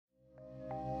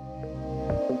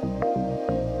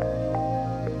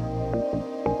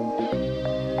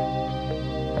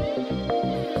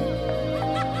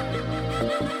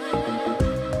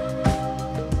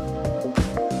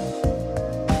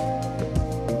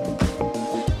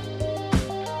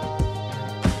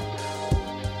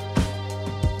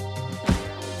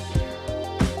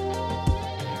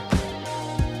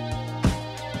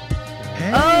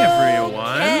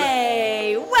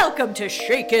Welcome to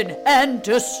Shaken and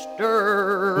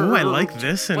Disturbed. Ooh, I like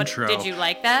this intro. Did you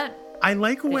like that? I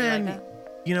like when,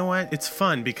 you know what? It's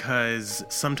fun because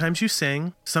sometimes you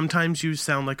sing, sometimes you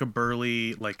sound like a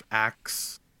burly, like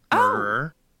axe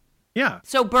murderer. Yeah.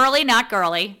 So burly, not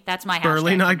girly. That's my hashtag.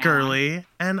 Burly, not girly.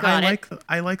 And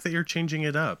I like that you're changing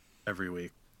it up every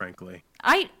week, frankly.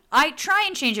 I try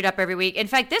and change it up every week. In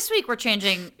fact, this week we're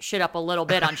changing shit up a little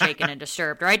bit on Shaken and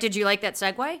Disturbed, right? Did you like that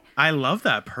segue? I love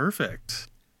that. Perfect.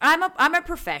 I'm a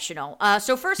professional.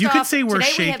 So first you off, could say we're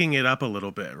shaking it up a little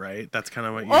bit, right? That's kind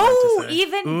of what you meant to say.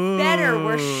 Even better.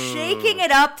 We're shaking it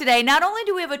up today. Not only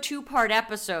do we have a 2-part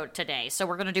episode today, so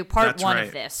we're going to do part one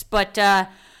of this, but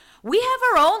we have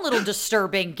our own little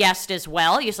disturbing guest as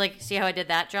well. You see how I did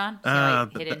that, John?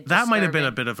 That might have been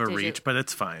a bit of a reach, but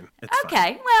it's fine. It's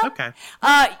fine. Well, okay.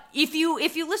 If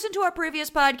you listen to our previous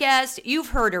podcast, you've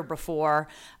heard her before.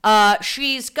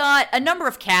 She's got a number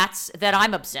of cats that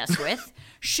I'm obsessed with.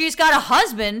 She's got a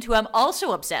husband who I'm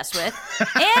also obsessed with.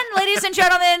 And, ladies and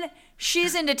gentlemen,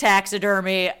 she's into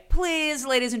taxidermy. Please,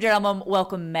 ladies and gentlemen,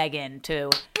 welcome Megan to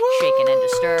Shaken and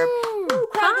Disturbed. Ooh,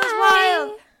 crowd goes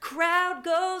wild. Crowd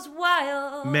goes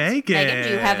wild. Megan, do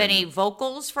you have any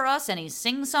vocals for us? Any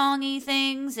sing-songy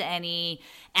things? Any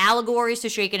allegories to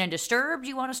Shaken and Disturbed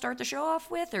you want to start the show off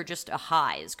with? Or just a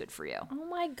hi is good for you? Oh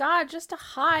my God, just a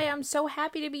hi. I'm so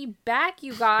happy to be back,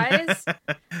 you guys.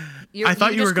 I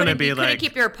thought you were going to be you like... couldn't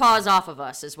keep your paws off of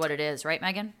us is what it is, right,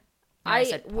 Megan?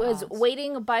 I was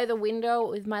waiting by the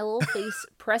window with my little face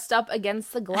pressed up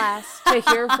against the glass to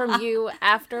hear from you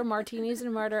after Martinis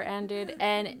and Murder ended,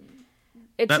 and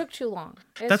it took too long.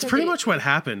 That's pretty much what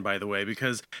happened, by the way,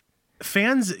 because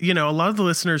fans, a lot of the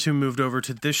listeners who moved over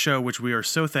to this show, which we are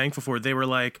so thankful for, they were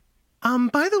like,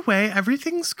 by the way,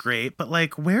 everything's great, but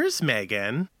like, where's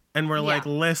Megan? And we're like,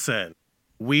 listen,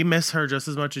 we miss her just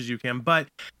as much as you can. But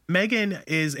Megan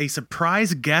is a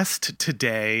surprise guest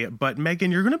today. But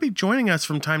Megan, you're going to be joining us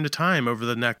from time to time over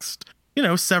the next,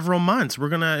 several months. We're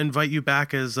going to invite you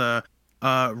back as a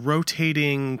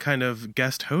rotating kind of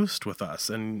guest host with us.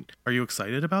 And are you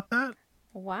excited about that?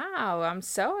 Wow, I'm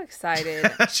so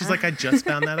excited. She's like, I just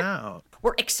found that out.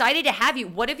 We're excited to have you.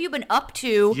 What have you been up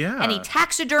to? Yeah. Any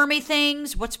taxidermy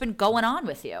things? What's been going on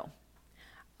with you?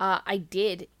 I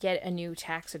did get a new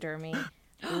taxidermy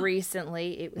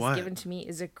recently. It was given to me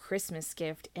as a Christmas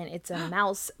gift, and it's a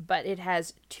mouse, but it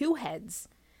has 2 heads.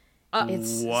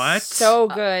 It's what? So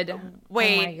good.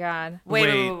 Wait. Oh my God.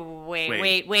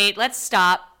 Wait. Let's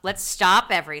stop. Let's stop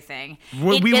everything.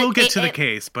 We will get to the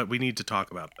case, but we need to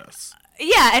talk about this.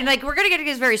 Yeah, and we're gonna get to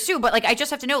this very soon. But I just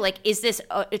have to know, is this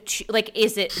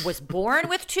was born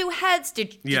with 2 heads?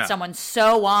 Did someone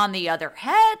sew on the other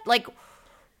head?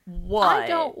 What? I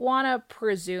don't want to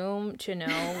presume to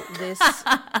know this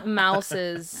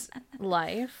mouse's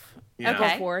life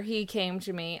before he came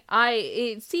to me.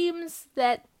 It seems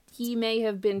that he may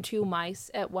have been 2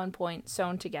 mice at one point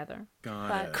sewn together.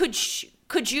 Got it.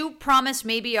 Could you promise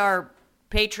maybe our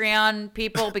Patreon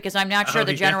people, because I'm not sure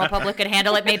the general public could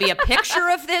handle it, maybe a picture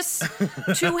of this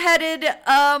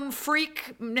 2-headed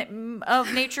freak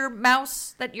of nature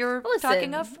mouse that you're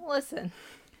talking of? Listen.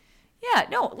 Yeah,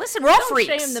 no, listen, we're all freaks.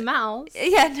 Don't shame the mouse.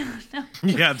 Yeah, no.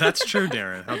 Yeah, that's true,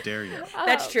 Darren. How dare you?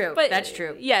 That's true. That's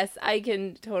true. Yes, I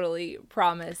can totally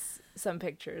promise some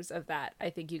pictures of that.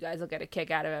 I think you guys will get a kick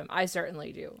out of him. I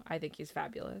certainly do. I think he's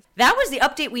fabulous. That was the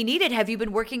update we needed. Have you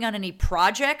been working on any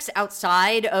projects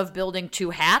outside of building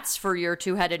 2 hats for your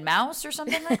 2-headed mouse or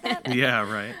something like that?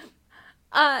 Yeah, right.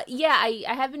 I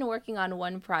have been working on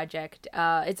one project.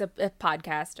 It's a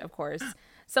podcast, of course.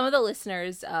 Some of the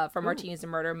listeners from Martinis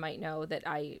and Murder might know that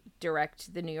I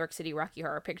direct the New York City Rocky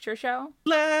Horror Picture Show.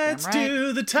 Let's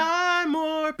do the time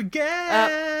warp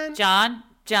again. John?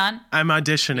 I'm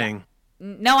auditioning. Yeah.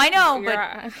 No, I know, You're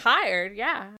but hired,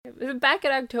 yeah. Back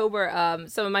in October,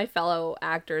 some of my fellow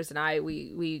actors and I,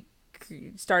 we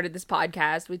started this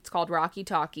podcast. It's called Rocky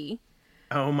Talkie.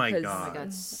 Oh my god! Oh my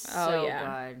god! So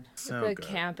good. So the good.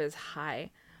 camp is high.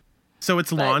 So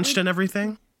it's launched and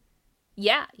everything.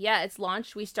 Yeah, it's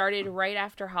launched. We started right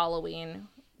after Halloween,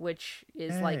 which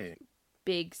is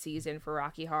big season for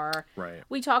Rocky Horror. Right.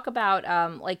 We talk about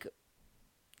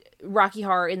Rocky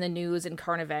Horror in the news and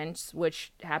current events,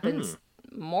 which happens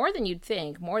more than you'd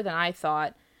think, more than I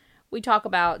thought. We talk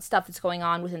about stuff that's going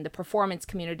on within the performance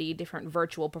community, different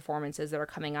virtual performances that are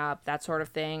coming up, that sort of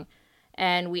thing.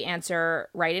 And we answer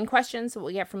write-in questions that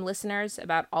we get from listeners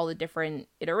about all the different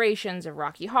iterations of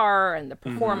Rocky Horror and the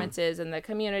performances and the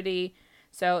community.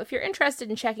 So if you're interested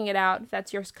in checking it out, if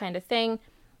that's your kind of thing,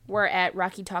 we're at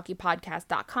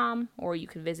rockytalkiepodcast.com, or you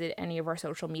can visit any of our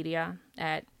social media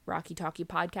at Rocky Talkie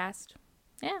Podcast.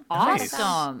 Yeah.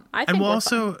 Awesome. I think And we'll we're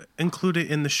also include it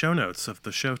in the show notes of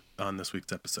the show on this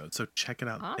week's episode. So check it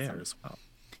out there Awesome. as well.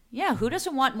 Yeah, who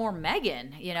doesn't want more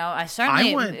Megan? You know, I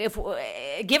certainly, I want- if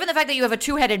given the fact that you have a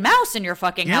two-headed mouse in your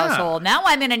fucking household, now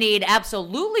I'm going to need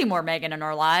absolutely more Megan in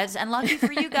our lives. And lucky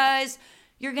for you guys,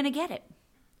 you're going to get it.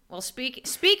 Well,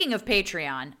 speaking of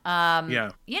Patreon,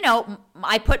 you know,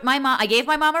 I gave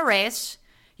my mom a raise.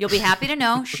 You'll be happy to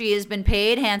know she has been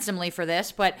paid handsomely for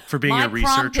this, but For being my a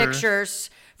prom researcher? pictures,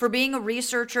 for being a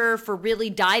researcher, for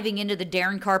really diving into the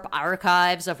Darren Karp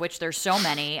archives, of which there's so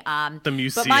many. The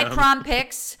museum. But my prom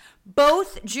pics,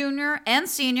 both junior and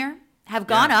senior, have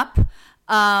gone up.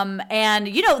 And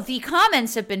you know, the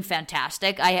comments have been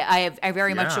fantastic. I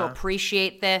very much so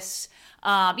appreciate this.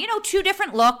 You know, 2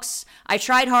 different looks. I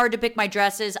tried hard to pick my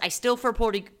dresses. I still feel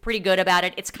pretty good about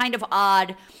it. It's kind of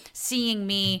odd seeing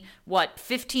me,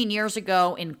 15 years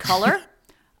ago in color.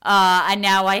 And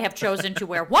now I have chosen to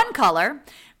wear one color,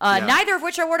 neither of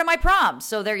which I wore to my prom.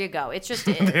 So there you go. It's just,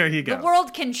 There you go. The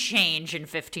world can change in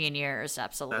 15 years.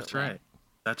 Absolutely. That's right.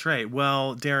 That's right.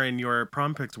 Well, Darren, your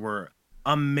prom pics were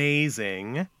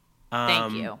amazing.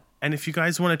 Thank you. And if you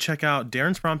guys want to check out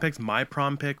Darren's prom pics, my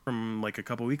prom pic from like a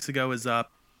couple weeks ago is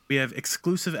up. We have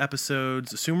exclusive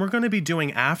episodes. Soon we're going to be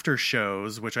doing after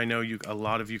shows, which I know a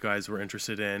lot of you guys were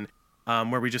interested in,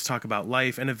 where we just talk about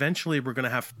life. And eventually we're going to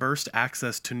have first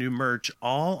access to new merch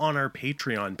all on our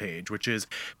Patreon page, which is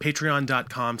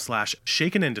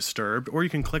patreon.com/shakenanddisturbed, or you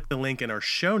can click the link in our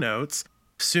show notes.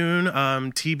 Soon,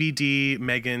 TBD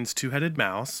Megan's two-headed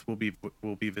mouse will be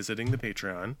visiting the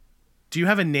Patreon. Do you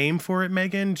have a name for it,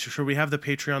 Megan? Should we have the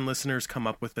Patreon listeners come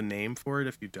up with a name for it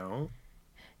if you don't?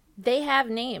 They have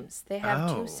names. They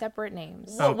have Oh. 2 separate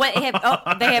names. Well,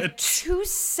 they have 2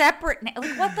 separate names.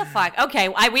 Like, what the fuck? Okay,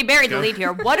 we buried the lead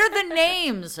here. What are the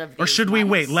names of these Or should we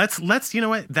wait? mice? Let's you know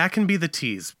what? That can be the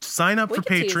tease. Sign up We for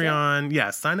can tease it. Patreon. Yeah,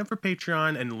 sign up for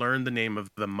Patreon and learn the name of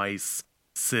the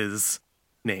mice's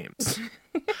names.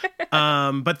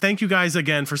 But thank you guys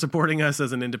again for supporting us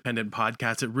as an independent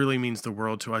podcast. It really means the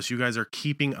world to us. You guys are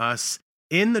keeping us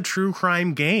in the true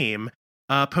crime game,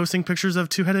 posting pictures of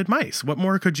two-headed mice. What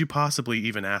more could you possibly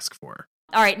even ask for?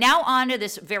 All right, now on to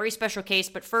this very special case.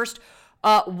 But first,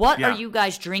 what Yeah. are you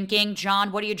guys drinking?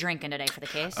 John, what are you drinking today for the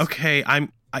case? Okay,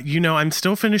 I'm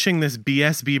still finishing this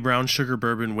BSB brown sugar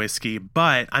bourbon whiskey,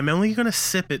 but I'm only going to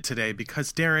sip it today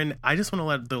because, Darren, I just want to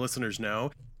let the listeners know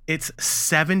it's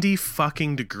 70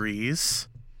 fucking degrees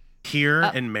here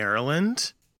in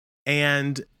Maryland.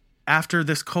 And after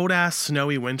this cold ass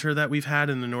snowy winter that we've had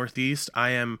in the Northeast, I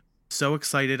am so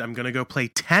excited. I'm going to go play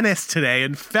tennis today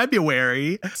in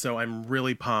February. So I'm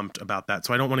really pumped about that.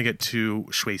 So I don't want to get too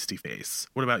schwasty face.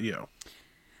 What about you?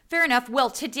 Fair enough. Well,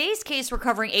 today's case we're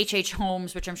covering H.H.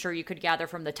 Holmes, which I'm sure you could gather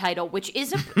from the title, which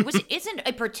isn't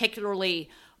a particularly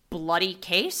bloody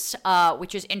case,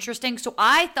 which is interesting. So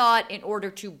I thought in order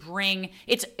to bring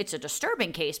it's a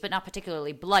disturbing case, but not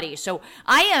particularly bloody. So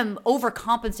I am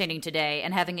overcompensating today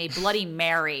and having a Bloody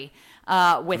Mary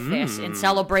with this in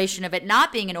celebration of it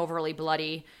not being an overly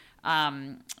bloody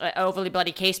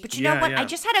case. But you know what? Yeah. I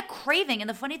just had a craving, and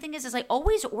the funny thing is I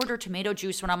always order tomato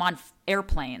juice when I'm on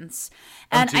airplanes,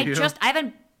 and do you? I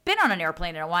haven't been on an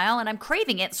airplane in a while, and I'm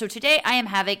craving it. So today I am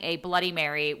having a Bloody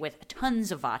Mary with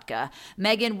tons of vodka.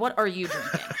 Megan, what are you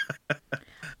drinking?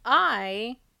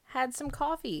 I had some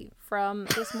coffee from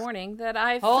this morning that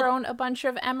I've thrown a bunch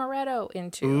of amaretto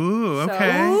into. Ooh, So-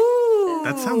 okay.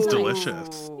 That sounds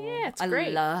delicious. Yeah, it's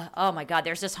great. Oh my God,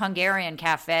 there's this Hungarian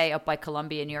cafe up by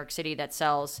Columbia, New York City that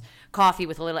sells coffee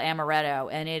with a little amaretto,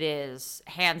 and it is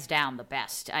hands down the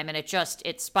best. I mean,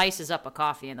 it spices up a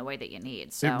coffee in the way that you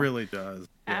need. So It really does.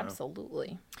 Yeah.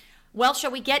 Absolutely. well,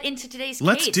 shall we get into today's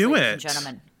Let's case, do ladies it. and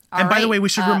gentlemen? And All by the right, way, we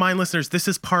should remind listeners, this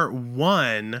is part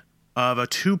 1 of a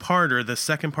 2-parter. The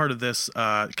second part of this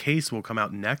case will come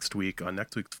out next week on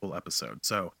next week's full episode.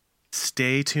 So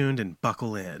stay tuned and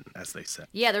buckle in, as they say.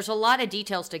 Yeah, there's a lot of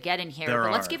details to get in here, There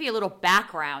but let's are. give you a little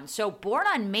background. So, born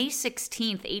on May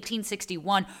 16th,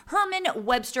 1861, Herman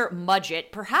Webster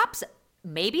Mudgett, perhaps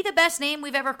maybe the best name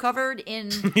we've ever covered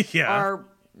in Yeah. our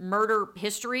murder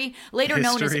history, later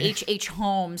known as History. H.H.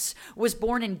 Holmes, was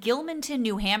born in Gilmanton,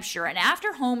 New Hampshire. And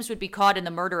after Holmes would be caught in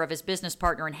the murder of his business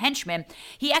partner and henchman,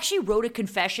 he actually wrote a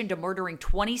confession to murdering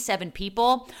 27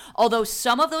 people. Although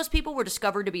some of those people were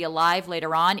discovered to be alive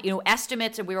later on,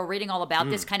 estimates, and we were reading all about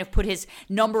this, kind of put his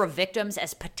number of victims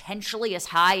as potentially as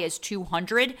high as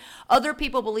 200. Other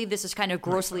people believe this is kind of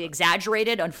grossly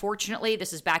exaggerated. Unfortunately,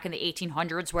 this is back in the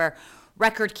 1800s where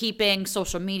record keeping,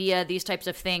 social media, these types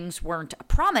of things weren't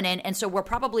prominent. And so we're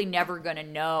probably never going to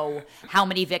know how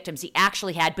many victims he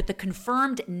actually had. But the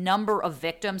confirmed number of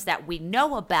victims that we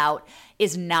know about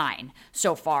is 9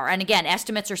 so far. And again,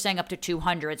 estimates are saying up to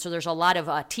 200. So there's a lot of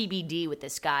TBD with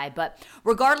this guy. But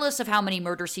regardless of how many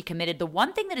murders he committed, the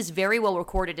one thing that is very well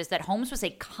recorded is that Holmes was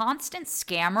a constant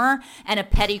scammer and a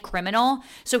petty criminal.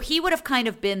 So he would have kind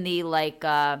of been the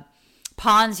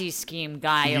Ponzi scheme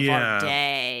guy of our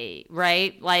day,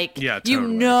 right? Like,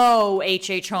 totally.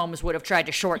 H.H. Holmes would have tried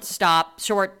to short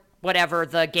whatever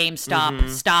the GameStop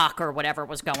stock or whatever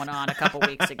was going on a couple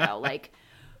weeks ago. Like,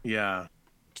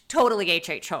 totally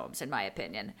H.H. Holmes, in my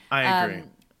opinion. I agree.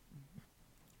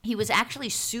 He was actually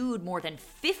sued more than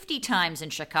 50 times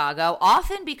in Chicago,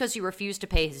 often because he refused to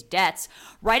pay his debts.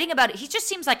 Writing about it, he just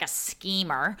seems like a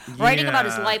schemer. Yeah. Writing about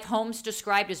his life, Holmes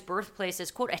described his birthplace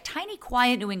as, quote, a tiny,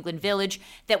 quiet New England village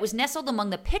that was nestled among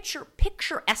the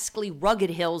picturesquely rugged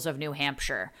hills of New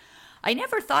Hampshire. I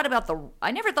never thought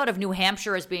of New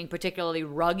Hampshire as being particularly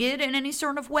rugged in any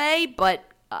sort of way, but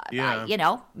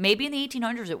maybe in the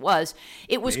 1800s it was.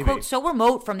 It was, quote, so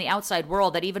remote from the outside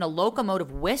world that even a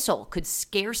locomotive whistle could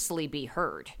scarcely be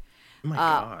heard. Oh my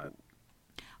God.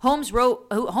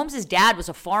 Holmes's dad was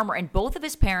a farmer, and both of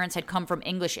his parents had come from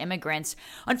English immigrants.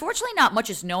 Unfortunately, not much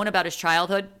is known about his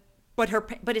childhood, but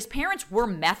his parents were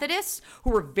Methodists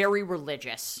who were very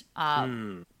religious.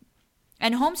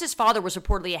 And Holmes's father was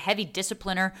reportedly a heavy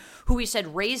discipliner who, he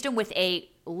said, raised him with a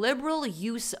liberal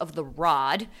use of the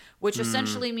rod, which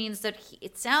essentially means that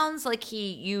it sounds like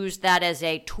he used that as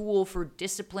a tool for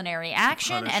disciplinary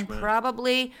action and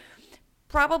probably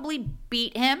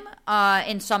beat him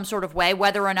in some sort of way,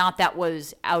 whether or not that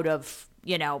was out of,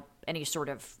 any sort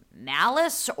of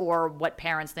malice or what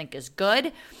parents think is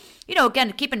good.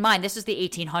 Again, keep in mind, this is the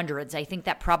 1800s. I think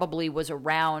that probably was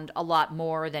around a lot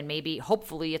more than maybe,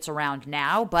 hopefully it's around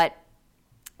now, but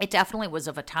it definitely was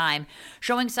of a time.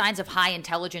 Showing signs of high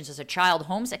intelligence as a child,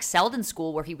 Holmes excelled in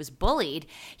school where he was bullied.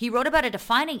 He wrote about a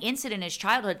defining incident in his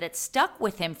childhood that stuck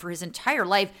with him for his entire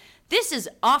life. This is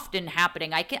often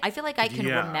happening. I feel like I can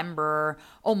remember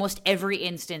almost every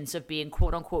instance of being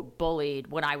quote unquote bullied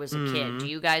when I was a kid. Do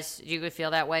you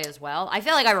feel that way as well? I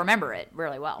feel like I remember it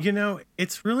really well.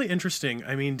 It's really interesting.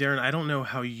 I mean, Darren, I don't know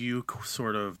how you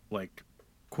sort of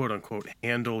quote unquote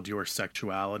handled your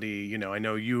sexuality. I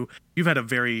know you've had a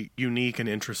very unique and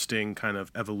interesting kind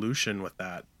of evolution with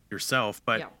that yourself,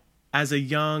 but as a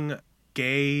young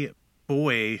gay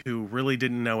boy who really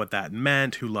didn't know what that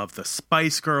meant, who loved the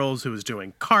Spice Girls, who was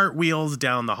doing cartwheels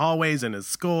down the hallways in his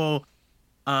school.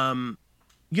 You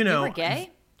were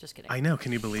gay? Just kidding. I know.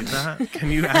 Can you believe that?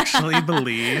 Can you actually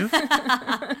believe?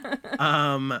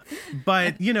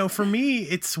 But, for me,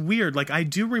 it's weird. Like, I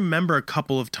do remember a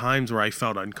couple of times where I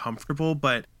felt uncomfortable,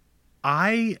 but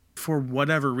I, for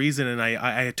whatever reason, and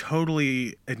I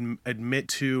totally admit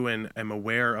to and am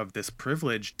aware of this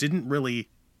privilege, didn't really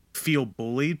feel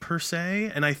bullied per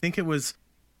se. And I think it was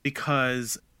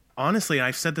because, honestly,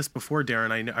 I've said this before,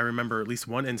 Darren, I remember at least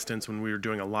one instance when we were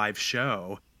doing a live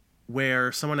show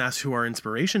where someone asked who our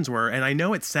inspirations were. And I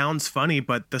know it sounds funny,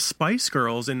 but the Spice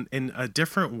Girls in a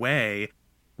different way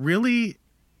really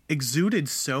exuded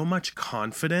so much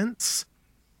confidence.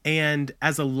 And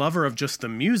as a lover of just the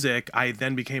music, I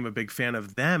then became a big fan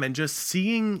of them, and just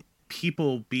seeing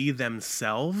people be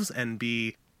themselves and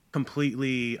be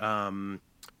completely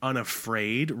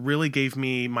unafraid really gave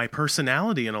me my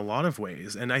personality in a lot of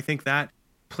ways. And I think that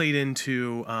played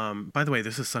into, by the way,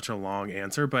 this is such a long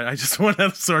answer, but I just want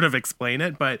to sort of explain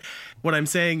it. But what I'm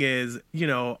saying is,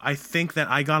 I think that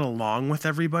I got along with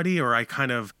everybody, or I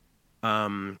kind of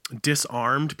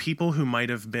disarmed people who might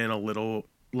have been a little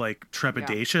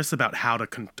trepidatious about how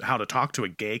to talk to a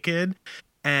gay kid.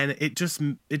 And it just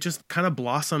kind of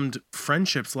blossomed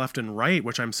friendships left and right,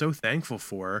 which I'm so thankful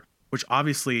for, which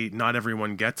obviously not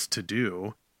everyone gets to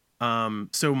do.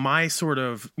 So my sort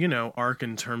of, arc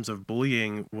in terms of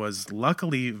bullying was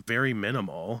luckily very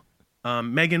minimal.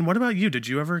 Megan, what about you? Did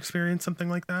you ever experience something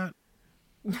like that?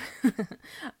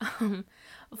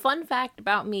 Fun fact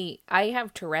about me, I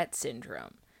have Tourette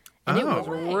syndrome. And it was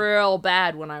real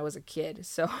bad when I was a kid.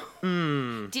 So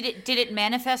did it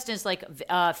manifest as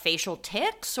facial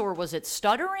tics, or was it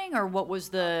stuttering, or what was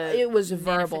the? It was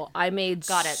verbal. I made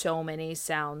so many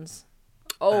sounds.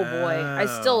 Oh boy, I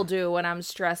still do when I'm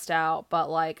stressed out,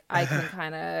 but I can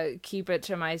kind of keep it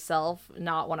to myself.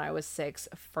 Not when I was 6.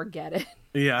 Forget it.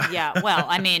 Yeah. Yeah. Well,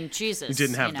 I mean, Jesus. You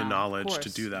didn't have the knowledge to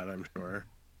do that, I'm sure.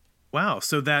 Wow.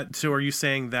 So are you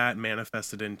saying that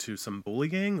manifested into some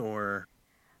bullying, or?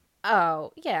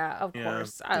 Oh, yeah, of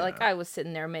course. I was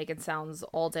sitting there making sounds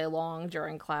all day long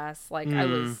during class. I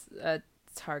was a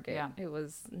Target. Yeah. It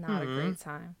was not a great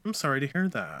time. I'm sorry to hear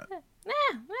that.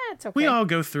 It's okay. We all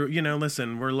go through,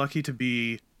 listen, we're lucky to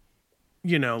be,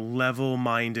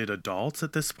 level-minded adults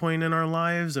at this point in our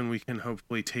lives, and we can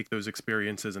hopefully take those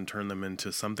experiences and turn them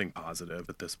into something positive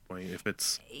at this point, if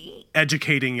it's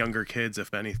educating younger kids,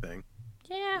 if anything.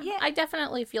 Yeah, I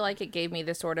definitely feel like it gave me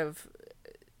the sort of,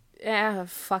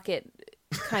 fuck it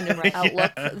kind of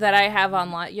outlook that I have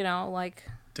on, like...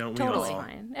 Don't we totally all?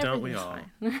 fine. Don't we Everything's all? fine.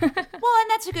 Well, and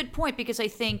that's a good point because I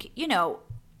think,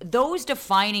 those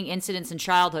defining incidents in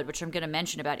childhood, which I'm going to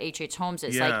mention about H.H. Holmes,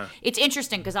 is like, it's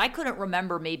interesting because I couldn't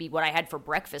remember maybe what I had for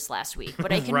breakfast last week,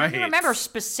 but I can remember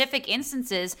specific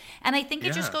instances. And I think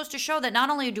it just goes to show that not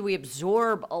only do we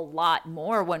absorb a lot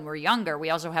more when we're younger,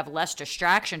 we also have less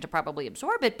distraction to probably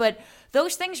absorb it, but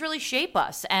those things really shape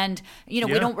us. And, we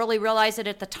don't really realize it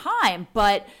at the time,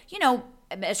 but,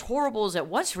 as horrible as it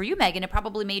was for you, Megan, it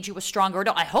probably made you a stronger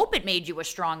adult. I hope it made you a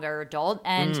stronger adult,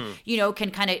 and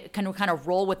can kind of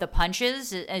roll with the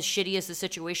punches, as shitty as the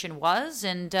situation was.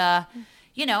 And I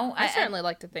certainly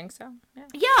like to think so.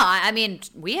 Yeah, I mean,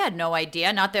 we had no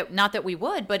idea. Not that we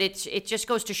would, but it just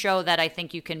goes to show that I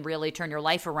think you can really turn your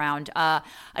life around. I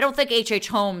don't think H.H.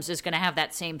 Holmes is going to have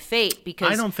that same fate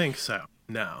because I don't think so.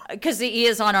 No. Because he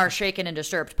is on our Shaken and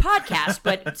Disturbed podcast.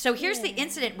 But so here's the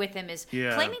incident with him is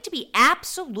claiming to be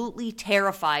absolutely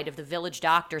terrified of the village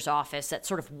doctor's office, that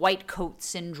sort of white coat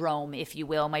syndrome, if you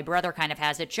will. My brother kind of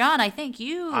has it. John, I think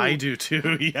I do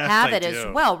too. Yes, have it I as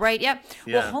do. well, right? Yeah.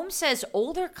 Yeah. Well, Holmes says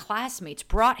older classmates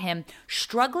brought him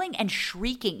struggling and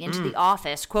shrieking into the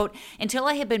office, quote, until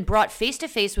I had been brought face to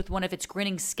face with one of its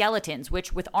grinning skeletons,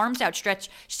 which with arms outstretched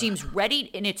seems ready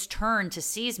in its turn to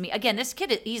seize me. Again, this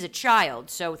kid, he's a child.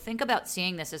 So think about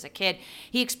seeing this as a kid.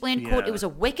 He explained, quote, it was a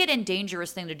wicked and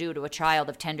dangerous thing to do to a child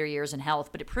of tender years and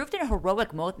health, but it proved a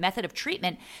heroic method of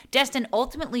treatment destined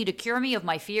ultimately to cure me of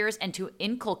my fears and to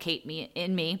inculcate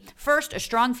in me, first, a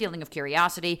strong feeling of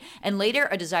curiosity, and later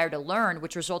a desire to learn,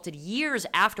 which resulted years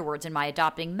afterwards in my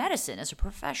adopting medicine as a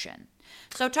profession.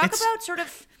 So talk about sort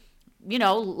of,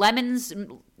 lemons,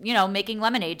 making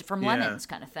lemonade from lemons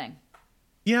kind of thing.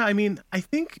 Yeah, I mean, I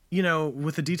think,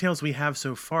 with the details we have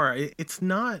so far, it's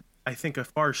not, I think, a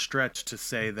far stretch to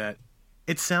say that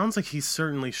it sounds like he's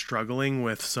certainly struggling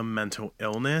with some mental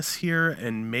illness here,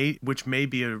 and which may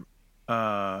be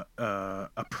a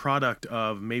product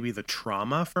of maybe the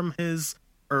trauma from his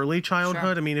early childhood.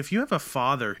 Sure. I mean, if you have a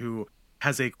father who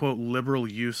has a, quote,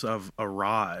 liberal use of a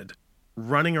rod,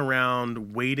 running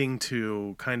around waiting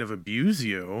to kind of abuse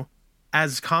you,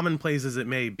 as commonplace as it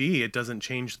may be, it doesn't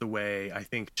change the way I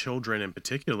think children in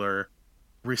particular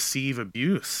receive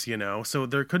abuse, So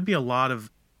there could be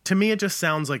to me, it just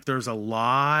sounds like there's a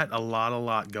lot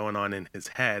going on in his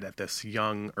head at this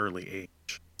young, early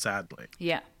age, sadly.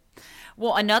 Yeah.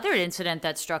 Well, another incident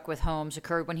that struck with Holmes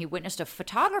occurred when he witnessed a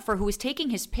photographer who was taking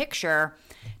his picture,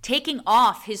 taking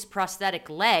off his prosthetic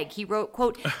leg. He wrote,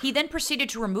 quote, he then proceeded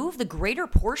to remove the greater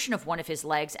portion of one of his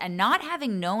legs, and not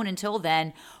having known until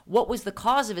then what was the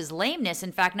cause of his lameness,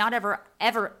 in fact, not ever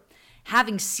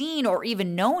having seen or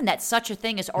even known that such a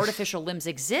thing as artificial limbs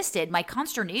existed, my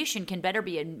consternation can better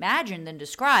be imagined than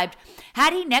described.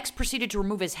 Had he next proceeded to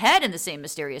remove his head in the same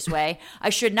mysterious way,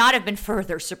 I should not have been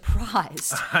further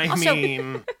surprised.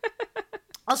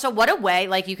 Also, what a way,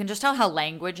 like, you can just tell how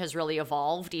language has really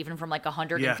evolved, even from like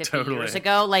 150 years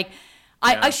ago. Like,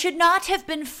 I should not have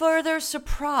been further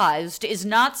surprised is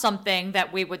not something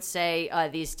that we would say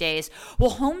these days.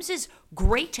 Well, Holmes's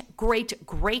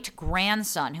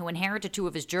great-great-great-grandson, who inherited two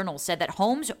of his journals, said that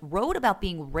Holmes wrote about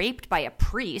being raped by a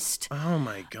priest. Oh,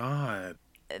 my God.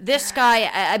 This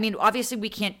guy, I mean, obviously we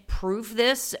can't prove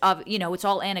this. It's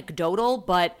all anecdotal,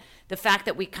 but the fact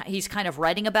that he's kind of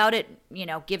writing about it,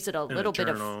 gives it a little bit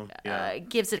of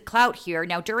gives it clout here.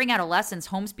 Now, during adolescence,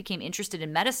 Holmes became interested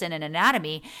in medicine and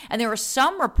anatomy, and there are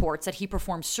some reports that he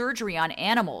performed surgery on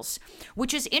animals,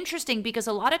 which is interesting because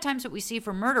a lot of times what we see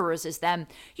from murderers is them,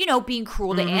 being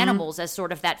cruel to animals as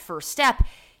sort of that first step.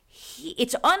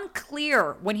 It's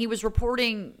unclear when he was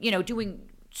reporting, doing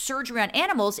surgery on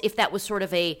animals, if that was sort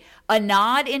of a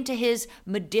nod into his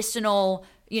medicinal,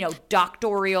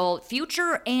 doctorial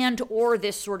future, and or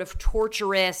this sort of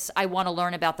torturous, I want to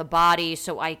learn about the body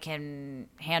so I can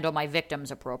handle my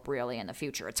victims appropriately in the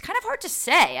future. It's kind of hard to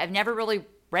say. I've never really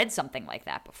read something like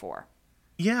that before.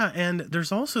 Yeah, and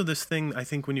there's also this thing, I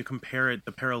think, when you compare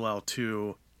the parallel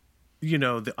to,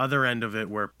 the other end of it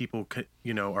where people,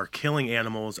 are killing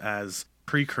animals as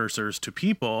precursors to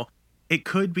people. It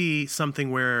could be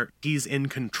something where he's in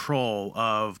control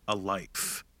of a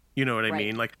life. You know what I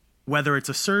mean? Like, whether it's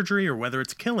a surgery or whether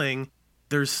it's killing,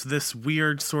 there's this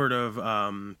weird sort of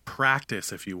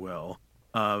practice, if you will,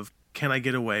 of can I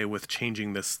get away with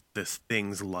changing this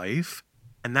thing's life?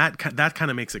 And that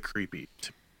kind of makes it creepy,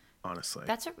 honestly.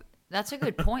 That's a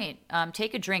good point.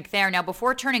 Take a drink there. Now,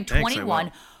 before turning Thanks,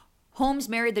 21, Holmes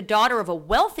married the daughter of a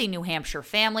wealthy New Hampshire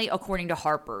family, according to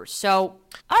Harper's. So,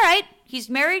 all right, he's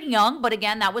married young, but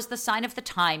again, that was the sign of the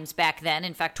times back then.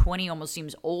 In fact, 20 almost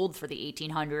seems old for the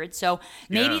 1800s. So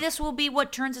maybe this will be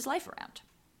what turns his life around.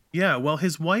 Yeah, well,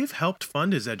 his wife helped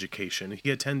fund his education.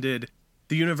 He attended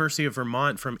the University of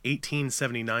Vermont from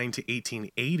 1879 to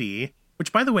 1880,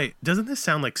 which, by the way, doesn't this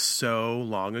sound like so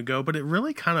long ago? But it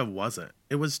really kind of wasn't.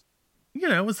 It was,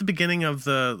 it was the beginning of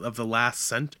the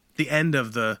last the end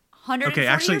of the 140 okay,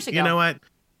 actually, years ago. You know what?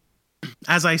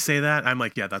 As I say that, I'm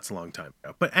like, yeah, that's a long time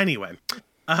ago. But anyway,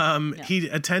 he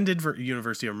attended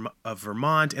University of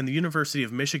Vermont and the University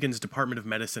of Michigan's Department of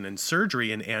Medicine and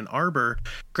Surgery in Ann Arbor,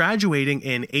 graduating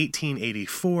in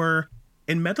 1884.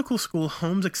 In medical school,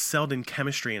 Holmes excelled in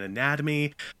chemistry and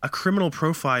anatomy. A criminal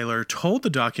profiler told the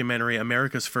documentary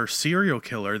America's First Serial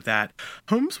Killer that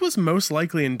Holmes was most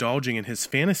likely indulging in his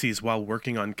fantasies while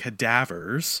working on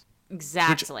cadavers.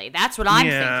 Exactly. That's what I'm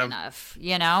thinking of,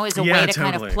 is a way to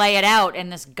kind of play it out in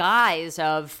this guise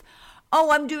of,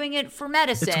 oh, I'm doing it for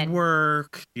medicine. It's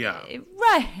work. Yeah.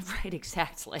 Right,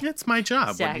 exactly. It's my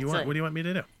job. Exactly. What do you want me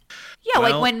to do? Yeah,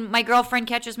 like when my girlfriend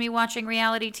catches me watching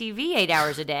reality TV 8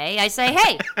 hours a day, I say,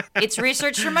 hey, it's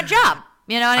research for my job.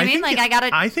 You know what I mean? Like,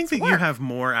 I think that you have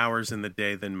more hours in the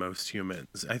day than most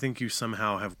humans. I think you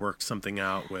somehow have worked something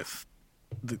out with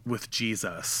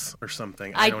Jesus or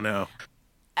something. I don't know.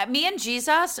 Me and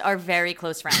Jesus are very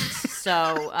close friends,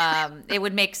 so it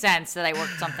would make sense that I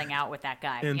worked something out with that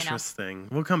guy. Interesting.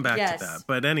 We'll come back to that.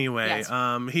 But anyway,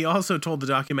 he also told the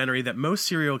documentary that most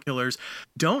serial killers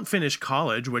don't finish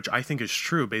college, which I think is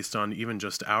true based on even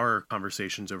just our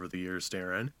conversations over the years,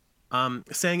 Darren.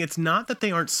 Saying it's not that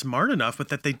they aren't smart enough, but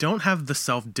that they don't have the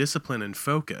self-discipline and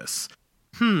focus.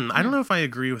 I don't know if I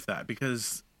agree with that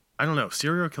because, I don't know,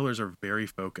 serial killers are very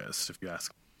focused, if you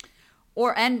ask me.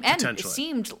 And it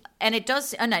seemed, and it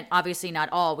does, and obviously not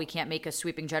all, we can't make a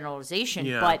sweeping generalization,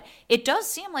 but it does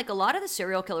seem like a lot of the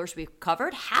serial killers we've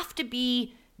covered have to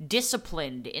be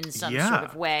disciplined in some sort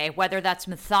of way, whether that's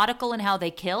methodical in how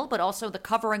they kill, but also the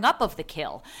covering up of the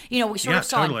kill. We sort of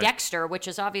saw in Dexter, which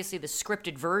is obviously the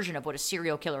scripted version of what a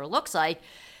serial killer looks like.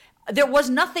 There was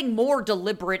nothing more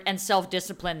deliberate and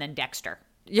self-disciplined than Dexter.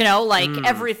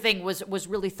 Everything was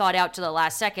really thought out to the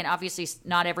last second. Obviously,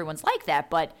 not everyone's like that,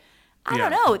 but I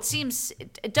don't know.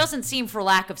 It doesn't seem for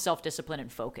lack of self-discipline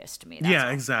and focus to me.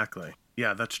 Exactly.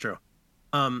 Yeah, that's true.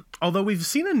 Although we've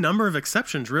seen a number of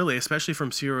exceptions, really, especially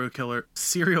from serial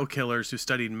killers who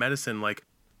studied medicine, like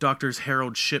doctors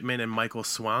Harold Shipman and Michael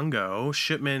Swango.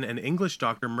 Shipman, an English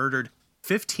doctor, murdered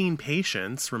 15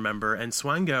 patients, remember, and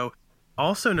Swango,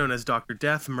 also known as Dr.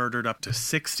 Death, murdered up to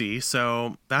 60,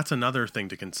 so that's another thing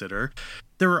to consider.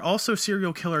 There were also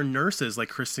serial killer nurses like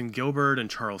Kristen Gilbert and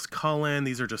Charles Cullen.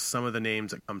 These are just some of the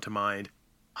names that come to mind.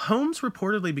 Holmes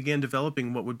reportedly began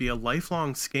developing what would be a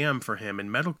lifelong scam for him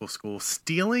in medical school,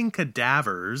 stealing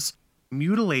cadavers,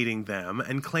 mutilating them,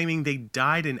 and claiming they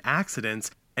died in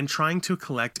accidents and trying to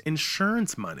collect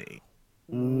insurance money.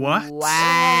 What?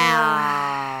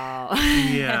 Wow.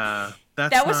 Yeah.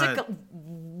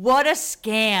 What a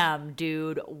scam,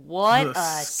 dude. What a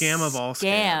scam of all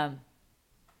scam.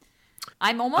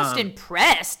 I'm almost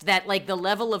impressed that, the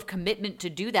level of commitment to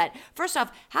do that. First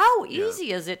off, how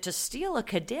easy is it to steal a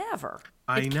cadaver?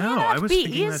 I know. I was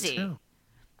thinking easy. that too.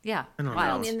 Yeah. I don't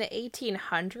know. In the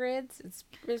 1800s, it's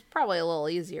probably a little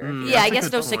easier. I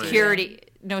guess no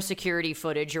security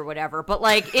footage or whatever. But,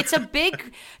 it's a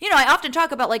big, I often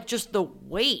talk about, just the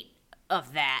weight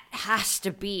of that has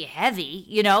to be heavy,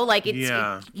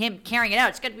 him carrying it out.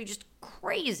 It's got to be just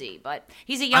crazy. But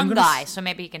he's a young guy, so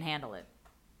maybe he can handle it.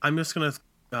 I'm just going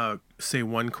to say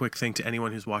one quick thing to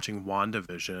anyone who's watching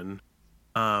WandaVision.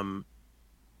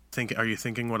 Are you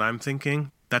thinking what I'm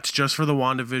thinking? That's just for the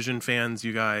WandaVision fans,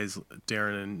 you guys,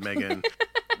 Darren and Megan.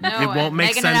 No, it won't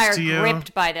make Megan sense to you. Megan and I are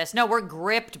gripped by this. No, we're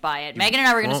gripped by it. Megan and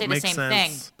I were going to say the same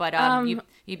thing, but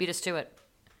you beat us to it.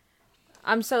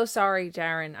 I'm so sorry,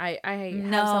 Darren. I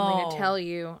have something to tell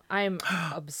you. I'm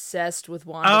obsessed with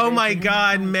WandaVision. Oh my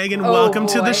God, Megan, welcome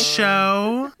to the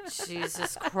show.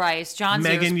 Jesus Christ. John's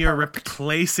Megan, you're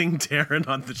replacing Darren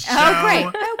on the show.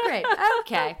 Oh, great.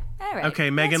 Okay. All right.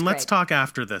 Okay, Megan, let's talk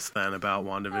after this then about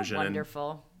WandaVision.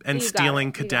 Wonderful. And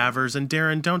stealing cadavers. And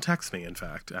Darren, don't text me, in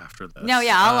fact, after this. No,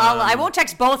 yeah, I won't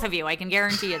text both of you. I can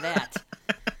guarantee you that.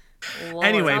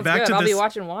 Anyway, back to this. I'll be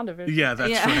watching WandaVision. Yeah,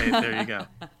 that's right. There you go.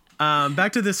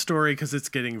 Back to this story because it's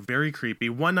getting very creepy.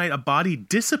 One night, a body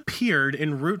disappeared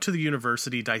en route to the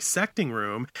university dissecting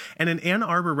room, and an Ann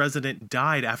Arbor resident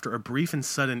died after a brief and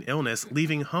sudden illness,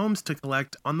 leaving Holmes to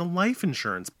collect on the life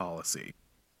insurance policy.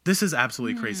 This is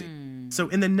absolutely crazy. So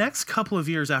in the next couple of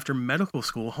years after medical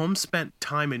school, Holmes spent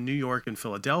time in New York and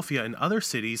Philadelphia and other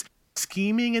cities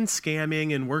scheming and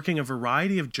scamming and working a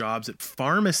variety of jobs at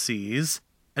pharmacies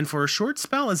and for a short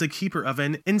spell as a keeper of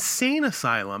an insane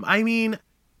asylum. I mean,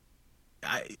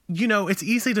 it's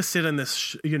easy to sit in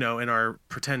this, in our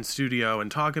pretend studio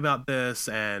and talk about this.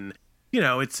 And,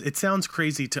 it sounds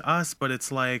crazy to us, but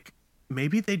it's like,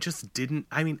 maybe they just didn't.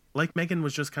 I mean, like Megan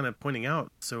was just kind of pointing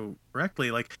out so correctly,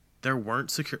 like there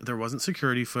wasn't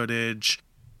security footage.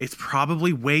 It's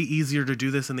probably way easier to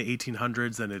do this in the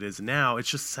 1800s than it is now. It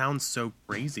just sounds so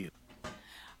crazy.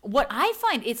 What I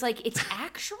find, it's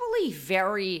actually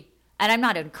very, and I'm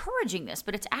not encouraging this,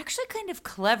 but it's actually kind of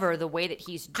clever the way that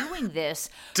he's doing this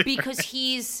because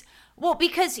he's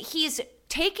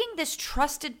taking this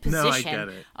trusted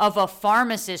position of a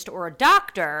pharmacist or a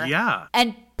doctor,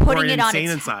 and putting it on insane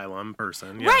asylum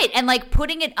person, right, and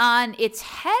putting it on its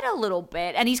head a little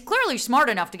bit. And he's clearly smart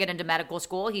enough to get into medical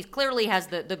school. He clearly has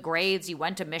the grades. He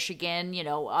went to Michigan.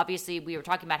 Obviously we were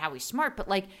talking about how he's smart, but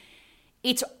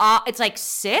it's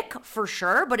sick for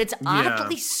sure, but it's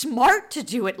oddly smart to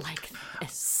do it like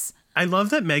this. I love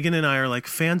that Megan and I are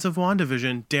fans of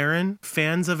WandaVision. Darren,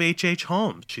 fans of H.H.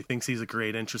 Holmes. She thinks he's a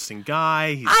great, interesting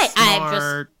guy. He's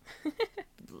smart.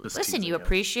 Listen, you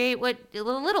appreciate what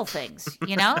little things,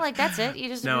 that's it. You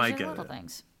just appreciate little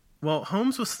things. Well,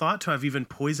 Holmes was thought to have even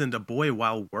poisoned a boy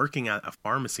while working at a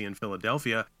pharmacy in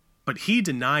Philadelphia, but he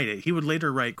denied it. He would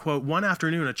later write, quote, "One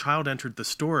afternoon, a child entered the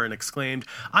store and exclaimed,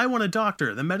 'I want a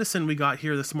doctor. The medicine we got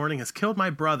here this morning has killed my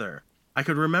brother.' I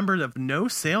could remember of no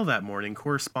sale that morning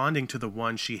corresponding to the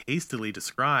one she hastily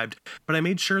described, but I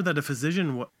made sure that a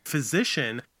physician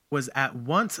was at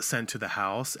once sent to the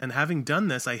house, and having done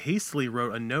this, I hastily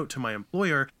wrote a note to my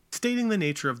employer stating the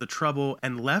nature of the trouble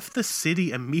and left the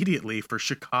city immediately for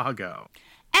Chicago."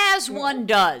 As one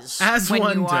does. As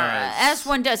one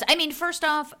does. I mean, first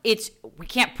off, we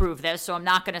can't prove this, so I'm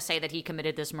not going to say that he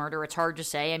committed this murder. It's hard to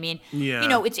say. I mean,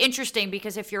 it's interesting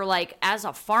because if you're as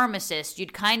a pharmacist,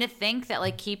 you'd kind of think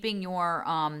that keeping your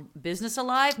business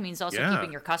alive means also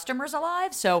keeping your customers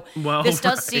alive. So this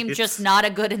does seem just not a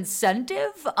good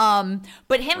incentive.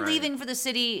 But him leaving for the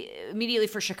city immediately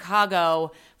for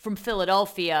Chicago from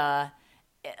Philadelphia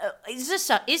is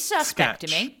suspect to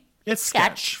me. It's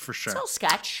sketch for sure. It's all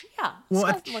sketch, yeah. Well,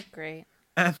 it doesn't look great.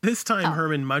 At this time,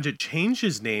 Herman Mudgett changed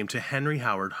his name to Henry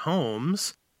Howard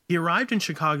Holmes. He arrived in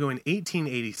Chicago in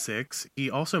 1886. He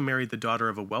also married the daughter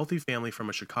of a wealthy family from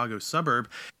a Chicago suburb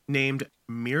named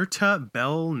Myrta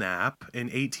Belknap in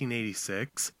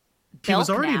 1886.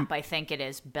 Belknap, I think it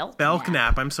is.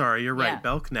 Belknap, I'm sorry, you're right,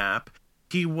 Belknap.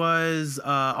 He was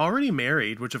already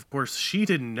married, which of course she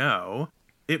didn't know.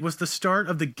 It was the start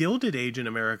of the Gilded Age in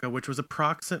America, which was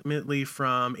approximately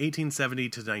from 1870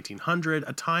 to 1900,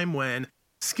 a time when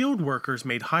skilled workers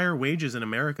made higher wages in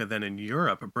America than in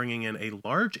Europe, bringing in a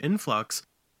large influx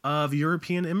of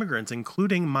European immigrants,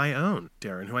 including my own,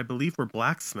 Darren, who I believe were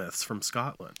blacksmiths from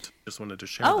Scotland. Just wanted to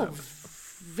share that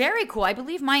with you. Very cool. I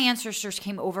believe my ancestors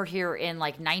came over here in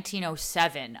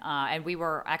 1907, and we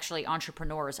were actually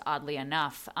entrepreneurs, oddly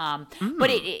enough. But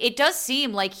it does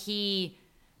seem like he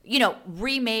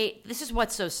remade. This is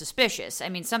what's so suspicious. I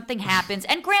mean, something happens,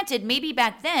 and granted, maybe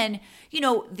back then,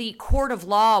 the court of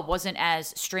law wasn't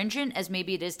as stringent as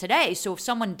maybe it is today. So if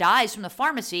someone dies from the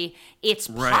pharmacy, it's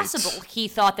possible he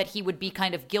thought that he would be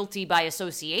kind of guilty by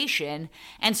association,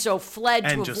 and so fled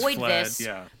to avoid this.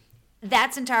 Yeah.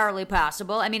 That's entirely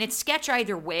possible. I mean, it's sketch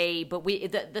either way, but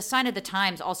the sign of the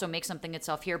times also makes something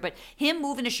itself here. But him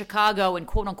moving to Chicago and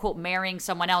quote unquote marrying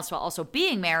someone else while also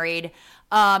being married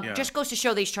just goes to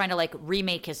show that he's trying to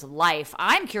remake his life.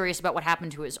 I'm curious about what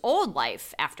happened to his old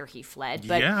life after he fled.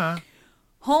 But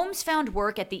Holmes found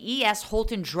work at the E.S.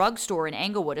 Holton Drug Store in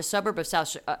Englewood, a suburb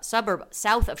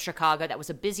south of Chicago that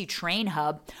was a busy train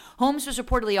hub. Holmes was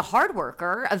reportedly a hard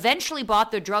worker, eventually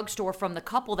bought the drugstore from the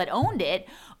couple that owned it,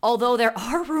 although there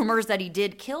are rumors that he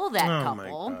did kill that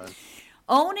couple. My God.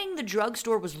 Owning the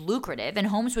drugstore was lucrative, and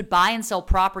Holmes would buy and sell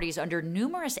properties under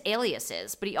numerous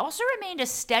aliases, but he also remained a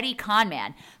steady con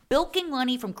man, bilking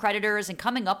money from creditors and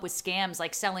coming up with scams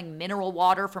like selling mineral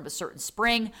water from a certain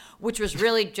spring, which was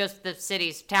really just the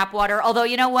city's tap water. Although,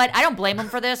 you know what? I don't blame him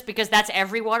for this because that's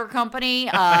every water company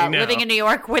living in New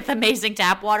York with amazing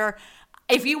tap water.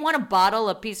 If you want to bottle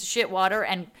a piece of shit water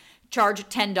and charge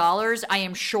 $10, I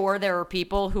am sure there are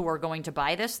people who are going to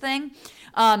buy this thing.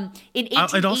 In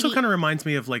 1880, it also kind of reminds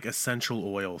me of like essential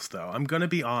oils, though. I'm going to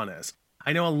be honest.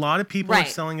 I know a lot of people are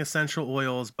selling essential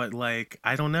oils, but like,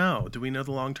 I don't know. Do we know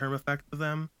the long-term effects of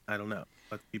them? I don't know.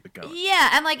 Let's keep it going.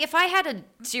 Yeah, and like if I had a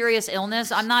serious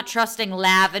illness, I'm not trusting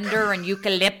lavender and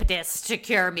eucalyptus to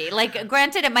cure me. Like,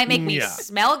 granted, it might make me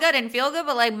smell good and feel good,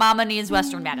 but like, mama needs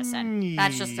Western medicine.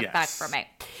 That's just a fact for me.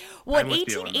 Well, in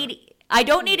 1880, I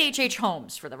don't need H.H.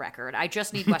 Holmes, for the record. I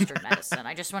just need Western medicine.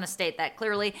 I just want to state that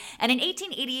clearly. And in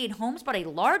 1888, Holmes bought a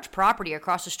large property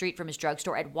across the street from his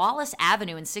drugstore at Wallace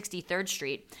Avenue and 63rd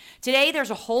Street. Today, there's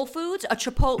a Whole Foods, a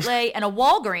Chipotle, and a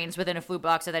Walgreens within a food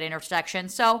blocks of that intersection.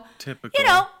 So, typical. You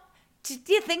know,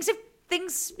 things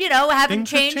haven't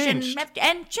changed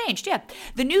and changed. Yeah.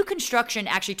 The new construction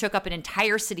actually took up an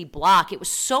entire city block. It was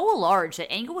so large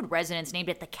that Englewood residents named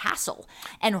it the Castle,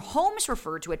 and Holmes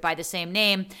referred to it by the same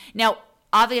name. Now,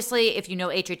 obviously, if you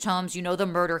know H.H. Holmes, you know the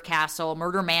Murder Castle,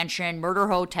 Murder Mansion, Murder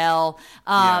Hotel.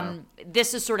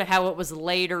 This is sort of how it was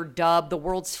later dubbed, the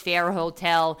World's Fair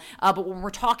Hotel. But when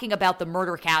we're talking about the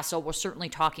Murder Castle, we're certainly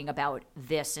talking about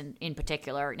this in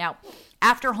particular. Now,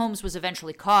 after Holmes was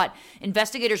eventually caught,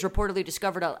 investigators reportedly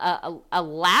discovered a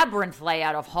labyrinth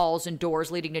layout of halls and doors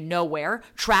leading to nowhere,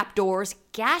 trapdoors,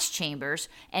 gas chambers,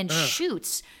 and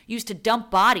chutes used to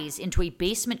dump bodies into a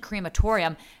basement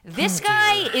crematorium. This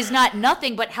guy is not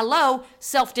nothing but,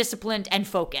 self-disciplined and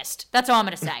focused. That's all I'm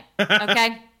going to say,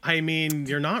 okay? I mean,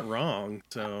 you're not wrong,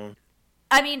 so...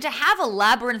 I mean, to have a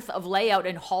labyrinth of layout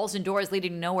and halls and doors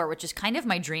leading to nowhere, which is kind of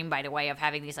my dream, by the way, of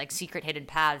having these like secret hidden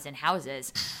paths in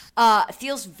houses,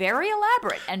 feels very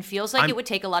elaborate and feels like it would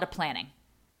take a lot of planning.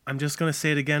 I'm just going to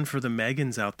say it again for the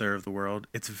Megans out there of the world.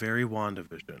 It's very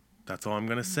WandaVision. That's all I'm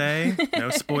going to say. No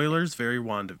spoilers, very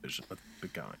WandaVision. Let's keep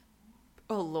it going.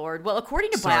 Oh, Lord. Well,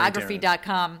 according to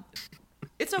biography.com...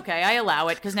 It's okay. I allow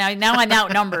it because now I'm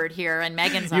outnumbered here and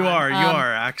Megan's on. You are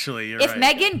actually. You're if right.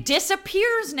 Megan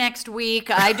disappears next week,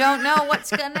 I don't know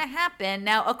what's going to happen.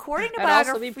 Now, according to biography... That'd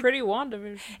also be pretty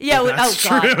WandaVision. Yeah. That's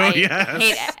God. True,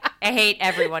 I hate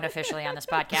everyone officially on this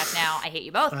podcast now. I hate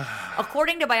you both.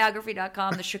 According to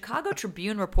biography.com, the Chicago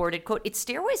Tribune reported, quote, its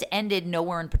stairways ended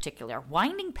nowhere in particular.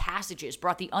 Winding passages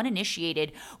brought the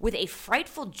uninitiated with a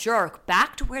frightful jerk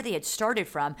back to where they had started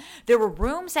from. There were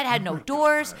rooms that had no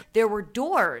doors. There were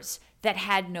doors that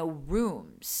had no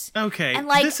rooms. Okay, and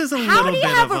like, this is a how little do you bit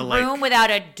have of a room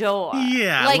without a door?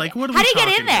 Yeah, like what are we how do you get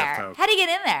talking in there? about, folks? How do you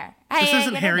get in there? This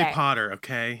isn't Harry Potter,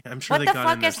 okay? I'm sure what they the got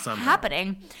fuck in there is somehow.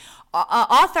 happening?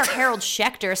 Author Harold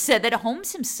Schechter said that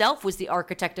Holmes himself was the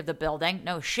architect of the building,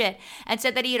 no shit, and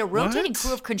said that he had a rotating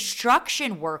crew of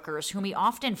construction workers whom he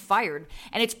often fired,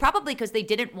 and it's probably because they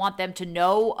didn't want them to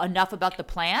know enough about the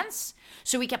plans,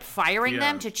 so he kept firing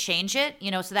them to change it,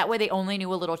 so that way they only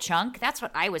knew a little chunk. That's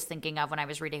what I was thinking of when I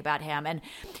was reading about him, and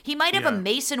he might have a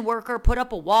mason worker put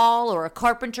up a wall or a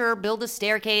carpenter build a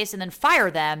staircase and then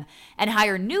fire them and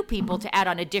hire new people to add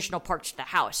on additional parts to the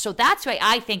house. So that's why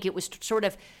I think it was sort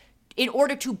of, in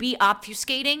order to be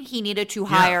obfuscating, he needed to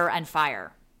hire and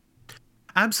fire.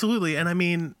 Absolutely. And I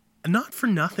mean, not for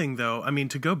nothing, though. I mean,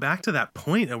 to go back to that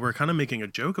point that we're kind of making a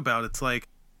joke about, it's like,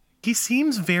 he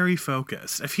seems very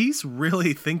focused. If he's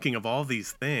really thinking of all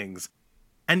these things,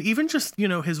 and even just,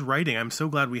 his writing, I'm so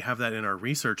glad we have that in our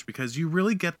research, because you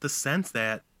really get the sense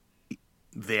that,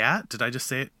 did I just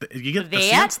say it? You get the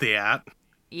sense that.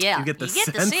 Yeah. You get the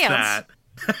sense that.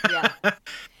 Yeah.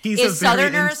 Is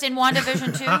Southerners in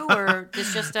WandaVision too, or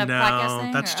is just a podcast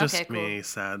thing? No, that's just okay, cool. me,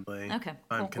 sadly. Okay,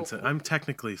 cool. I'm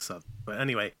technically Southern, but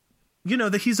anyway,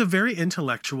 that he's a very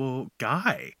intellectual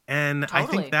guy, and Totally. I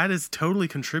think that is totally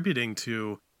contributing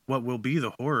to what will be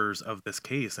the horrors of this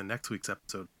case in next week's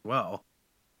episode as well.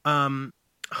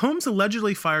 Holmes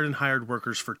allegedly fired and hired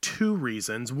workers for two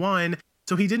reasons. One,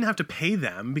 so he didn't have to pay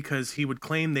them because he would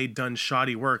claim they'd done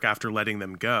shoddy work after letting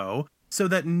them go, so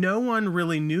that no one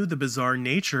really knew the bizarre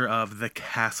nature of the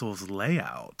castle's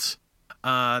layout.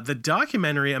 The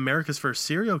documentary America's First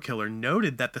Serial Killer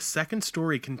noted that the second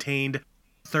story contained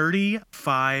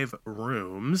 35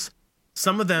 rooms,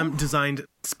 some of them designed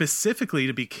specifically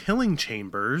to be killing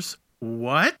chambers.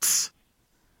 What?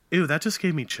 Ew, that just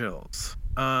gave me chills.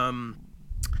 That's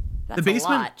the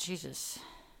basement, a lot. Jesus.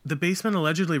 The basement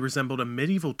allegedly resembled a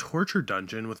medieval torture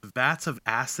dungeon with vats of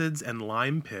acids and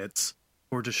lime pits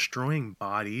for destroying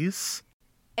bodies.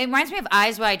 It reminds me of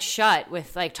Eyes Wide Shut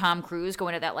with like Tom Cruise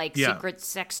going to that like secret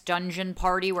sex dungeon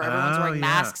party where everyone's wearing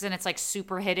masks and it's like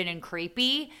super hidden and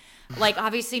creepy. Like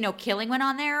obviously no killing went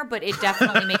on there, but it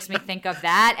definitely makes me think of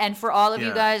that. And for all of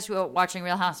you guys who are watching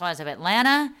Real Housewives of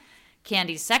Atlanta,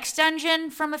 Candy's sex dungeon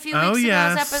from a few Oh, weeks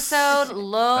yes. ago's episode.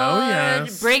 Lord, Oh,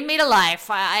 yes. bring me to life.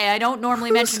 I don't normally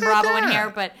Who mention said Bravo in that? here,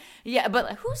 but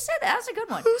who said that? That's a good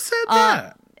one. Who said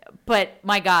that? But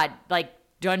my God, like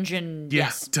dungeon,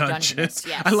 yes, Dungeons.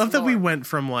 yes. I love that we Lord. went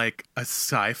from like a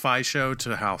sci-fi show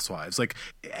to Housewives. Like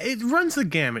it runs the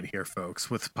gamut here,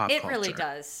 folks, with pop It culture. really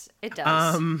does. It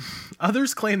does.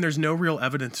 Others claim there's no real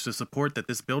evidence to support that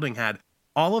this building had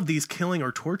all of these killing or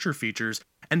torture features,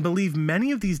 and believe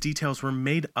many of these details were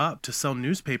made up to sell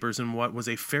newspapers in what was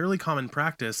a fairly common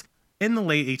practice in the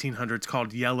late 1800s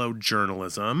called yellow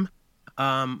journalism.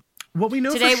 What we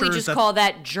know Today for sure we is just that call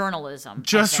that journalism.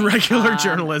 just I think. regular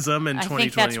journalism in I 2021.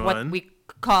 think that's what we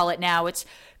call it now. It's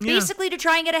basically to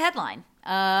try and get a headline.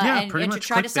 And pretty to much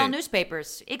try to sell clickbait.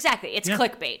 newspapers. Exactly. It's Yeah.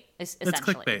 clickbait, essentially. It's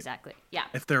clickbait. Exactly. Yeah.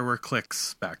 If there were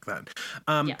clicks back then.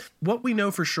 Yes. What we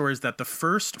know for sure is that the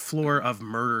first floor of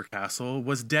Murder Castle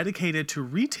was dedicated to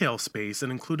retail space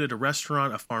and included a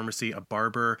restaurant, a pharmacy, a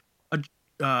barber,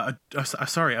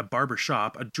 a barber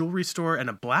shop, a jewelry store, and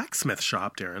a blacksmith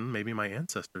shop. Darren, maybe my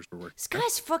ancestors were working. This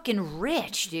guy's fucking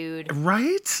rich, dude.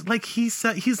 Right? Like he's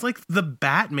like the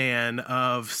Batman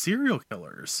of serial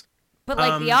killers. But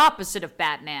like the opposite of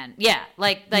Batman. Yeah.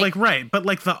 Like right, but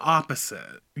like the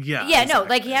opposite. Yeah. yeah, no, exactly.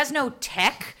 like he has no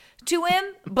tech to him,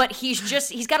 but he's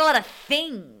got a lot of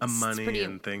things. Money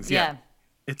and things. Yeah.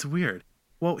 It's weird.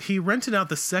 Well, he rented out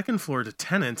the second floor to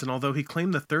tenants, and although he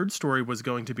claimed the third story was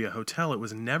going to be a hotel, it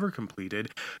was never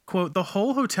completed. Quote, the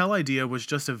whole hotel idea was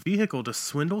just a vehicle to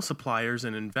swindle suppliers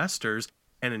and investors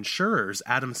and insurers.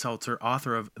 Adam Seltzer,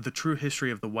 author of The True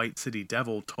History of the White City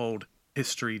Devil, told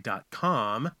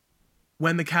History.com.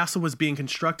 When the castle was being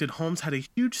constructed, Holmes had a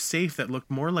huge safe that looked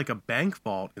more like a bank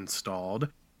vault installed.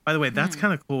 By the way, that's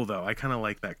kind of cool, though. I kind of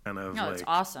like that kind of, No, it's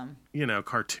awesome.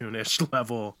 Cartoonish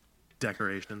level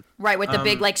decoration. Right, with the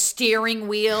big like steering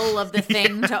wheel of the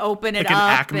thing to open it like up.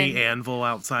 an Acme and, anvil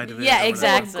outside of it. Yeah, or whatever.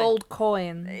 exactly. Gold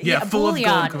coin. Yeah, full of bullion,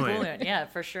 gold coin. bullion. Yeah,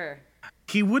 for sure.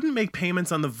 He wouldn't make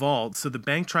payments on the vault, so the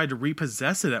bank tried to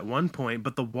repossess it at one point,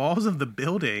 but the walls of the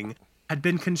building had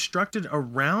been constructed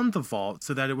around the vault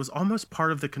so that it was almost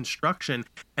part of the construction,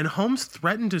 and Holmes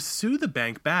threatened to sue the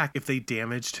bank back if they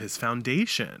damaged his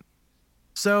foundation.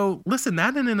 So, listen,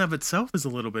 that in and of itself is a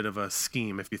little bit of a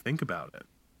scheme if you think about it.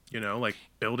 You know, like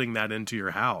building that into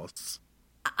your house.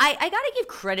 I gotta give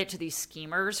credit to these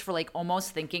schemers for like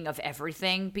almost thinking of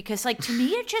everything, because like to me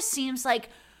it just seems like,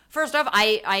 first off,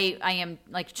 I am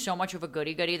like so much of a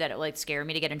goody-goody that it like scare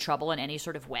me to get in trouble in any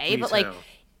sort of way. Me But like too.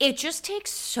 it just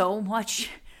takes so much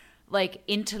like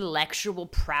intellectual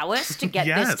prowess to get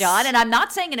Yes. this done. And I'm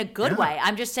not saying in a good Yeah. way.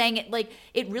 I'm just saying it like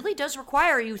it really does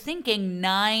require you thinking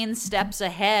 9 steps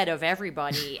ahead of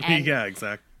everybody. And Yeah,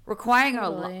 exactly. requiring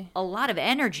Totally. a lot of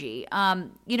energy.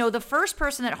 The first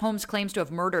person that Holmes claims to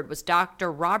have murdered was Dr.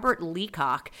 Robert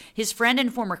Leacock, his friend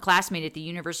and former classmate at the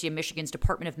University of Michigan's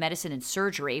Department of Medicine and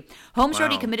Surgery. Holmes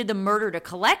wrote he Wow. committed the murder to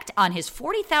collect on his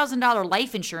 $40,000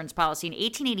 life insurance policy in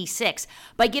 1886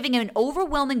 by giving him an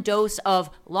overwhelming dose of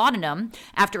laudanum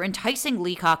after enticing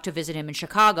Leacock to visit him in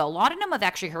Chicago. Laudanum I've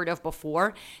actually heard of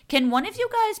before. Can one of you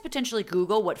guys potentially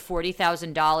Google what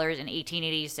 $40,000 in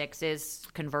 1886 is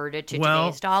converted to Well,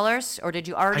 today's dollars, or did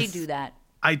you already do that?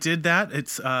 I did that.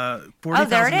 It's there it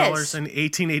 $40,000 is. in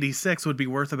 1886 would be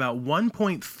worth about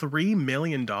 $1.3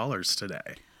 million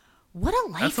today. What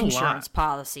a life That's a insurance lot.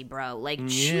 policy, bro. Like, Yeah.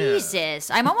 Jesus.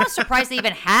 I'm almost surprised they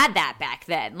even had that back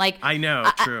then. Like, I know,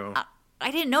 true. I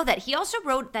didn't know that. He also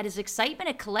wrote that his excitement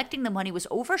at collecting the money was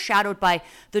overshadowed by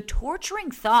the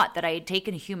torturing thought that I had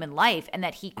taken a human life, and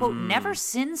that he, quote, never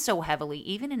sinned so heavily,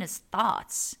 even in his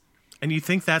thoughts. And you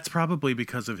think that's probably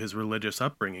because of his religious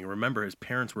upbringing. Remember, his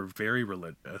parents were very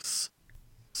religious.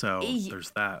 So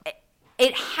there's that.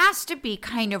 It has to be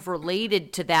kind of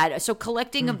related to that. So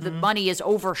collecting of the money is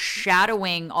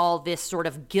overshadowing all this sort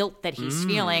of guilt that he's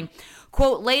feeling.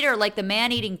 Quote, later, like the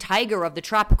man-eating tiger of the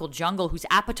tropical jungle whose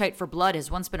appetite for blood has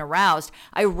once been aroused,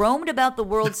 I roamed about the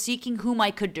world seeking whom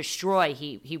I could destroy,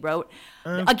 he wrote.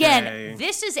 Okay. Again,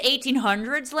 this is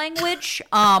 1800s language.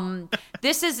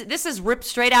 This is ripped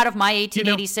straight out of my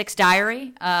 1886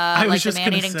 diary. was Like the just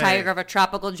gonna man-eating say- tiger of a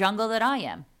tropical jungle that I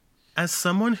am. As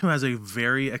someone who has a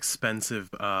very expensive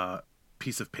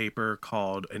piece of paper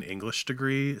called an English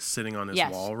degree sitting on his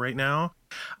Yes. wall right now,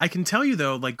 I can tell you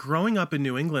though, like growing up in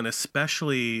New England,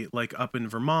 especially like up in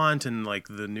Vermont and like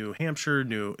the New Hampshire,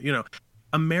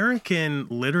 American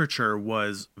literature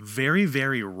was very,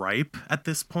 very ripe at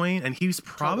this point, and he's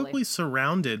probably Totally.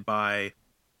 surrounded by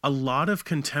a lot of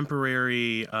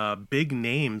contemporary big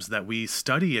names that we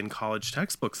study in college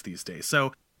textbooks these days.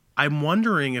 So I'm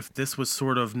wondering if this was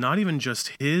sort of not even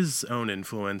just his own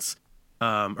influence,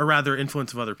 or rather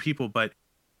influence of other people. But,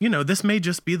 you know, this may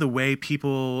just be the way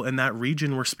people in that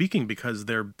region were speaking because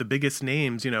they're the biggest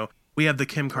names. You know, we have the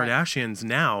Kim Kardashians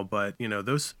now, but, you know,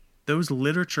 those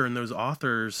literature and those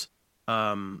authors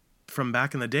from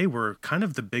back in the day were kind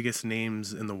of the biggest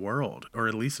names in the world, or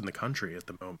at least in the country at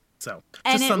the moment. So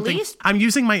just something. I'm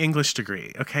using my English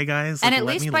degree, okay, guys? And at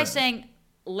least by saying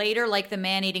later, like the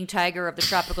man-eating tiger of the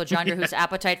tropical jungle, whose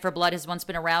appetite for blood has once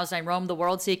been aroused, I roamed the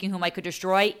world seeking whom I could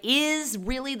destroy, is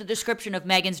really the description of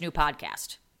Megan's new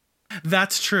podcast.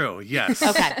 That's true. Yes.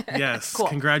 Okay. Yes. Cool.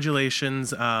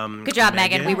 Congratulations. Good job,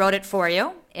 Megan. We wrote it for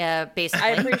you. Basically, I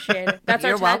appreciate it. That's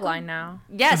our tagline now.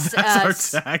 Yes.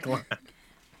 That's our tagline.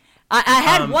 I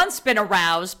had once been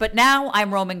aroused, but now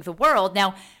I'm roaming the world.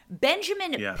 Now,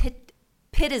 Benjamin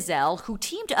Pitzel, who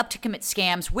teamed up to commit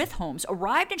scams with Holmes,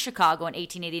 arrived in Chicago in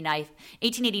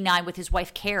 1889 with his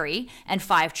wife Carrie and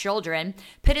 5 children.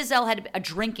 Pitzel had a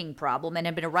drinking problem and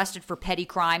had been arrested for petty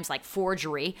crimes like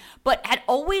forgery, but had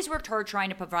always worked hard trying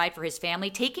to provide for his family,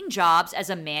 taking jobs as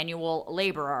a manual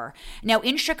laborer. Now,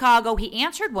 in Chicago, he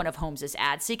answered one of Holmes's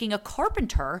ads seeking a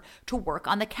carpenter to work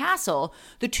on the castle.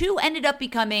 The two ended up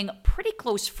becoming pretty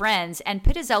close friends, and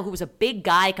Pitzel, who was a big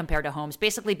guy compared to Holmes,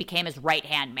 basically became his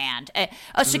right-hand man.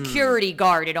 A security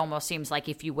guard, it almost seems like,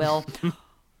 if you will.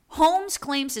 Holmes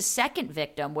claims his second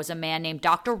victim was a man named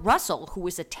Dr. Russell, who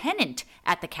was a tenant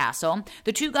at the castle.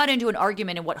 The two got into an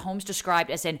argument in what Holmes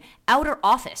described as an outer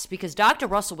office because Dr.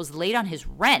 Russell was late on his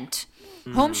rent.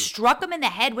 Holmes struck him in the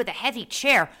head with a heavy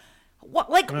chair. What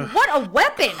a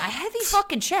weapon! A heavy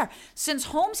fucking chair. Since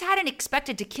Holmes hadn't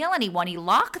expected to kill anyone, he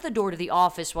locked the door to the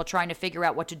office while trying to figure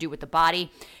out what to do with the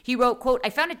body. He wrote, quote, "I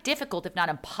found it difficult, if not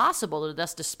impossible, to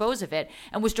thus dispose of it,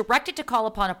 and was directed to call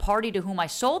upon a party to whom I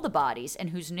sold the bodies and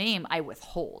whose name I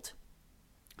withhold."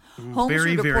 Holmes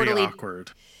very, would very reportedly,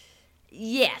 awkward.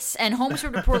 Yes, and Holmes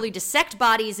would reportedly dissect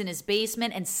bodies in his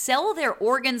basement and sell their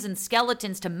organs and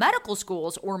skeletons to medical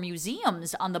schools or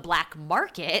museums on the black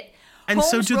market. And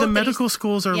Holmes so do wrote the that medical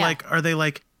schools are yeah. are they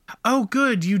like, oh,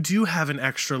 good, you do have an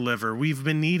extra liver. We've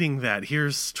been needing that.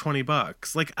 Here's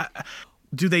 $20. Like,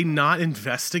 do they not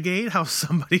investigate how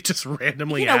somebody just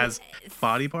randomly has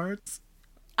body parts?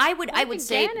 I would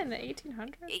say in the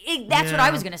 1800s. That's what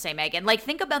I was going to say, Megan. Like,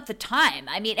 think about the time.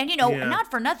 I mean, and not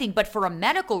for nothing, but for a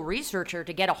medical researcher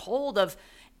to get a hold of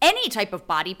any type of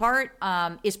body part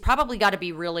is probably got to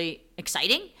be really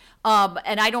exciting.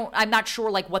 And I'm not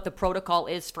sure like what the protocol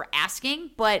is for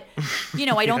asking, but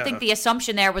I don't think the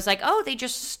assumption there was like, oh, they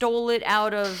just stole it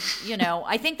out of,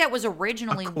 I think that was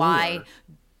originally why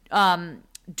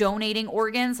donating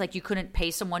organs, like you couldn't pay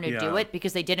someone to do it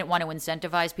because they didn't want to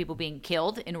incentivize people being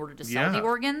killed in order to sell the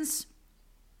organs.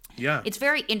 Yeah. It's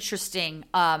very interesting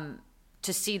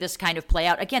to see this kind of play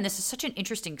out. Again, this is such an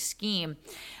interesting scheme.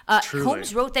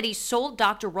 Holmes wrote that he sold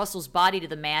Dr. Russell's body to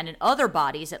the man and other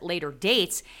bodies at later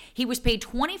dates. He was paid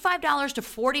 $25 to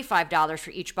 $45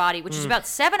 for each body, which is about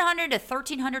 $700 to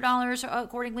 $1,300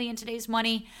 accordingly in today's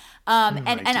money.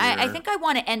 I think I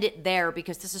want to end it there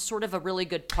because this is sort of a really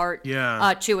good part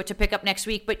to it to pick up next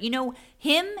week. But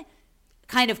him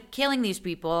kind of killing these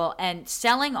people and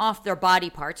selling off their body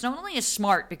parts not only is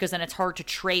smart because then it's hard to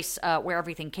trace where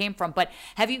everything came from, but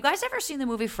have you guys ever seen the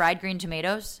movie Fried Green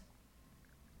Tomatoes?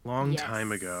 Long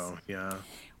time ago, yeah.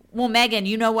 Well, Megan,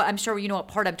 I'm sure you know what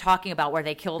part I'm talking about, where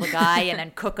they kill the guy and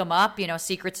then cook him up,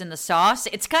 secrets in the sauce.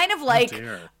 It's kind of like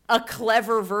a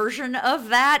clever version of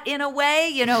that in a way.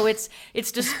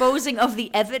 It's disposing of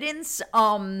the evidence.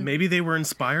 Maybe they were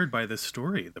inspired by this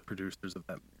story, the producers of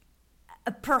that movie.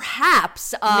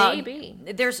 Perhaps. Maybe.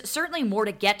 There's certainly more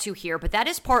to get to here, but that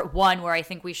is part one where I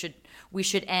think we should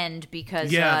end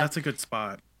because that's a good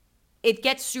spot. It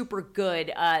gets super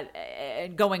good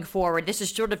going forward. This is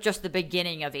sort of just the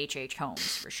beginning of H.H.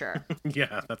 Holmes for sure.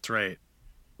 Yeah, that's right.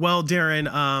 Well,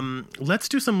 Darren, let's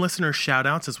do some listener shout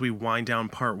outs as we wind down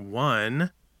part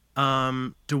one.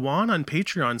 Dewan on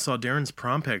Patreon saw Darren's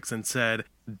prom pics and said,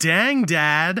 "Dang,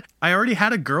 Dad, I already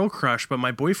had a girl crush, but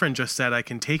my boyfriend just said I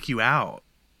can take you out."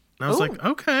 And I was like,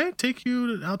 okay, take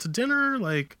you out to dinner?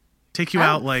 Like, take you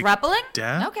out like rappelling?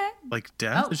 Death? Okay. Like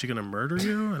death? Is she going to murder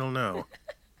you? I don't know.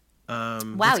 Wow,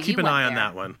 let's keep an eye on there.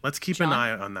 that one. Let's keep an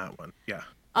eye on that one. Yeah.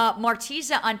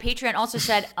 Martiza on Patreon also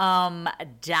said,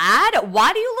 Dad,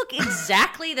 why do you look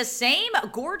exactly the same?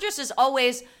 Gorgeous as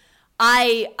always.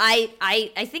 I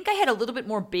think I had a little bit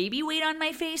more baby weight on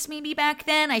my face maybe back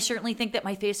then. I certainly think that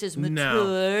my face is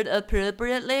matured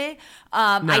appropriately.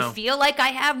 I feel like I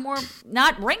have more,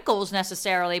 not wrinkles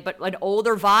necessarily, but an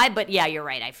older vibe. But yeah, you're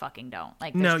right. I fucking don't.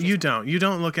 No, you don't. You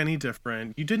don't look any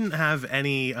different. You didn't have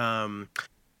any.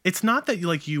 It's not that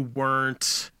you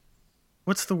weren't.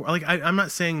 what's the like? I'm not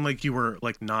saying like you were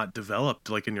like not developed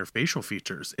like in your facial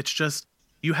features. It's just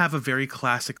you have a very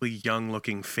classically young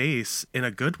looking face in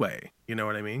a good way. You know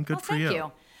what I mean? Good for thank you.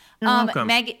 you. You're welcome.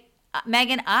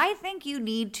 Megan, I think you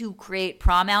need to create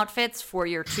prom outfits for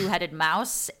your two-headed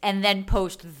mouse and then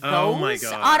post Oh my those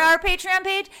God. on our Patreon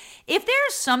page. If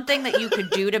there's something that you could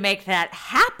do to make that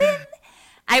happen,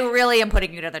 I really am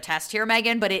putting you to the test here,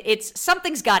 Megan, but it's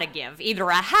something's got to give. Either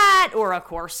a hat or a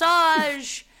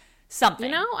corsage, something.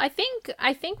 You know, I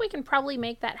think we can probably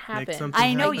make that happen. something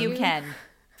I know happen. you can.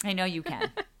 I know you can.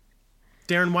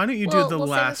 Darren, why don't you Well, do the we'll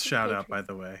save this last for shout out, Patreon. by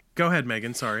the way? Go ahead,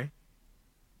 Megan. Sorry.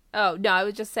 Oh no, I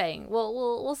was just saying.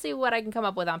 We'll see what I can come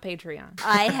up with on Patreon.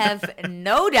 I have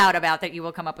no doubt about that you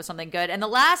will come up with something good. And the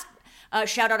last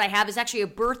shout out I have is actually a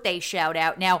birthday shout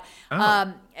out. Now,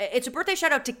 it's a birthday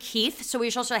shout out to Keith. So we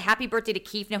should also say happy birthday to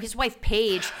Keith. Now, his wife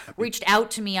Paige reached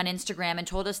out to me on Instagram and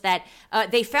told us that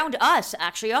they found us,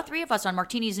 actually, all three of us on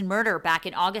Martinis and Murder back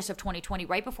in August of 2020,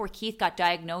 right before Keith got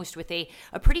diagnosed with a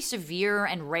pretty severe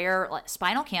and rare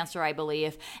spinal cancer, I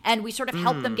believe. And we sort of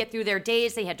helped them get through their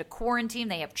days. They had to quarantine.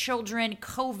 They have children,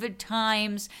 COVID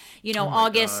times. You know,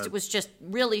 August was just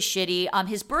really shitty.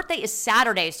 His birthday is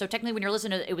Saturday. So technically when you're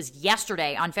listening to it, it was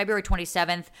yesterday on February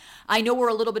 27th. I know we're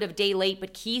a little bit of day late,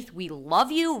 but Keith, we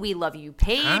love you. We love you,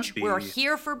 Paige. Happy. We're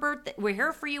here for birthday. We're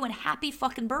here for you, and happy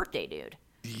fucking birthday, dude.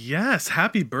 Yes,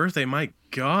 happy birthday. My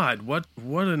God, what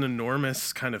an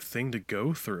enormous kind of thing to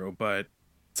go through. But it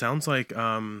sounds like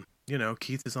you know,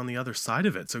 Keith is on the other side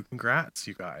of it. So congrats,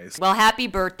 you guys. Well, happy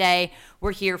birthday.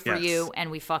 We're here for Yes. you, and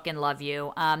we fucking love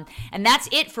you. And that's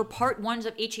it for part 1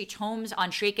 of H.H. Holmes on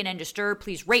Shaken and Disturbed.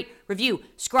 Please rate, review,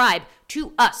 subscribe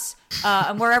to us,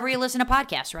 and wherever you listen to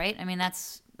podcasts, right? I mean,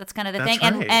 that's kind of the That's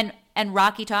thing. right. And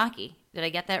Rocky Talkie. Did I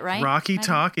get that right? Rocky Megan?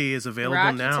 Talkie is available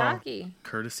Rocky now, Talkie.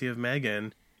 courtesy of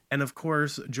Megan. And of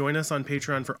course, join us on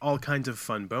Patreon for all kinds of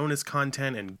fun bonus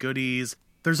content and goodies.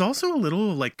 There's also a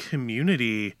little like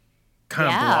community kind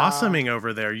of blossoming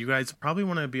over there. You guys probably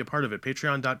want to be a part of it.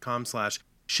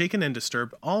 Patreon.com/shaken and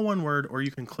disturbed, all one word, or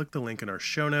you can click the link in our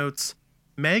show notes.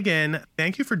 Megan,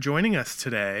 thank you for joining us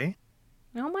today.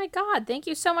 Oh my God! Thank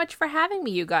you so much for having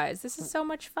me, you guys. This is so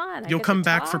much fun. You'll come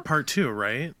back for part 2,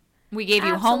 right? We gave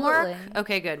you Absolutely. homework.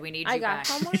 Okay, good. We need you I got back.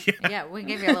 homework. Yeah, we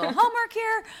gave you a little homework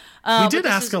here. We did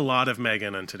ask a lot of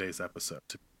Megan on today's episode,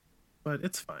 but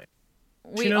it's fine.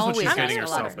 She We knows what always she's getting ask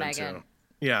a lot herself of Megan. into.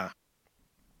 Yeah.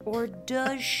 Or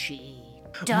does she?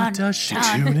 What does she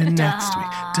tune in next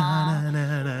week?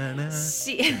 Da-na-na-na-na.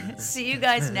 See you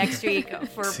guys next week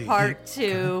for See part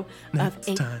you 2 of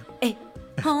next time.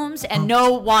 Holmes, and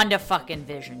no Wanda fucking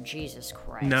Vision. Jesus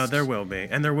Christ. No, there will be.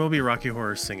 And there will be Rocky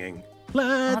Horror singing.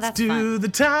 Let's that's do fun. the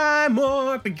time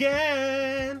warp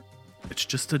again. It's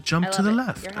just a jump I to love the it.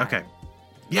 left. You're Okay. hired.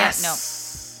 Yeah,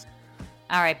 Yes.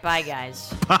 All right, bye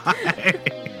guys. Bye.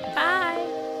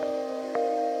 Bye.